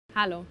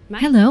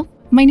Hello,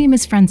 my name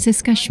is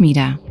Franziska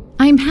Schmida.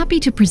 I am happy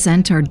to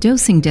present our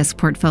dosing disc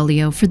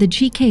portfolio for the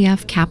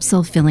GKF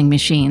capsule filling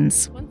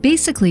machines.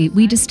 Basically,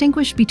 we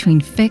distinguish between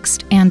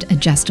fixed and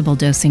adjustable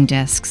dosing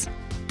discs.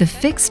 The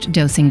fixed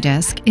dosing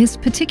disc is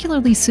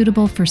particularly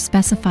suitable for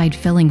specified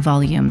filling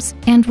volumes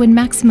and when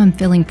maximum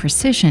filling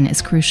precision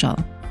is crucial.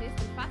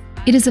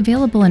 It is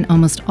available in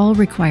almost all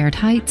required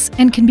heights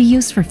and can be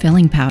used for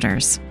filling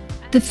powders.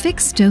 The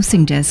fixed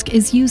dosing disc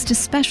is used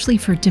especially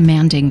for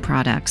demanding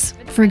products,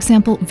 for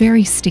example,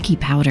 very sticky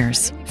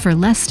powders. For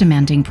less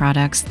demanding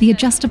products, the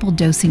adjustable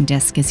dosing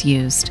disc is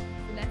used.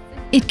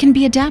 It can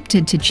be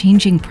adapted to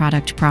changing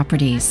product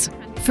properties.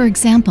 For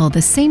example,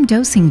 the same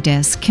dosing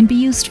disc can be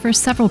used for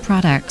several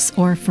products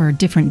or for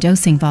different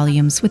dosing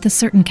volumes with a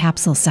certain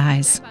capsule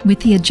size. With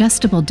the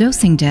adjustable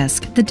dosing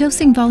disc, the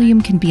dosing volume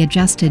can be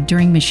adjusted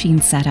during machine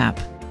setup.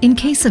 In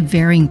case of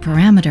varying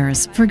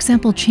parameters, for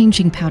example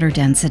changing powder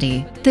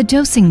density, the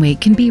dosing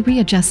weight can be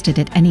readjusted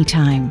at any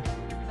time.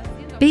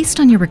 Based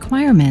on your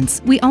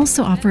requirements, we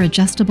also offer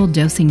adjustable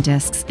dosing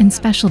discs in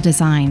special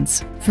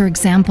designs, for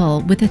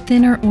example with a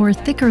thinner or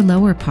thicker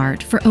lower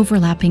part for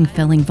overlapping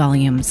filling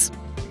volumes.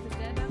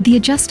 The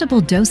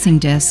adjustable dosing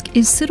disc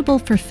is suitable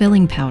for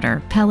filling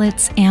powder,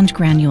 pellets, and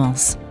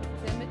granules.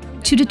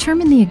 To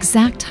determine the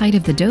exact height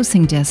of the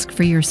dosing disc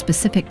for your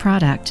specific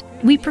product,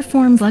 we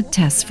perform lug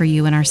tests for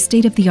you in our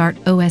state-of-the-art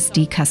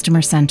OSD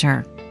customer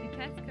center.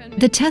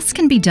 The tests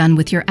can be done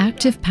with your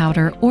active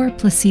powder or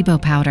placebo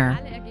powder.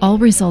 All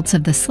results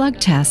of the slug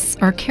tests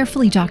are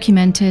carefully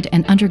documented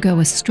and undergo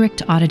a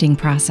strict auditing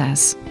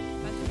process.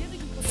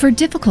 For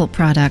difficult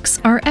products,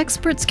 our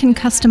experts can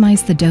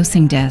customize the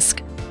dosing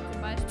disc,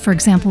 for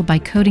example by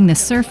coating the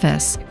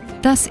surface,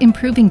 thus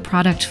improving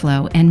product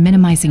flow and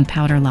minimizing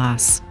powder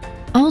loss.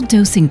 All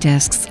dosing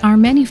discs are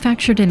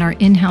manufactured in our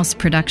in-house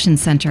production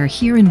center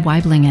here in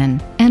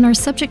Waiblingen and are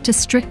subject to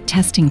strict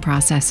testing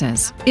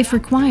processes. If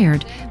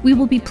required, we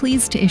will be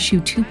pleased to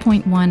issue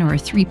 2.1 or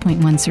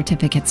 3.1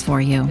 certificates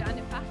for you.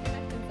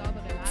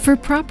 For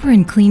proper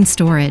and clean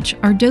storage,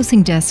 our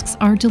dosing discs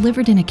are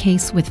delivered in a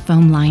case with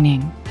foam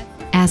lining.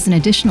 As an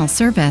additional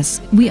service,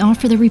 we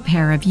offer the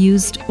repair of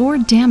used or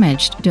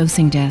damaged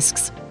dosing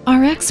discs.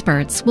 Our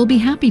experts will be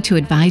happy to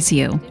advise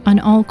you on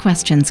all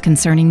questions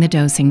concerning the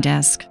dosing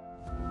disc.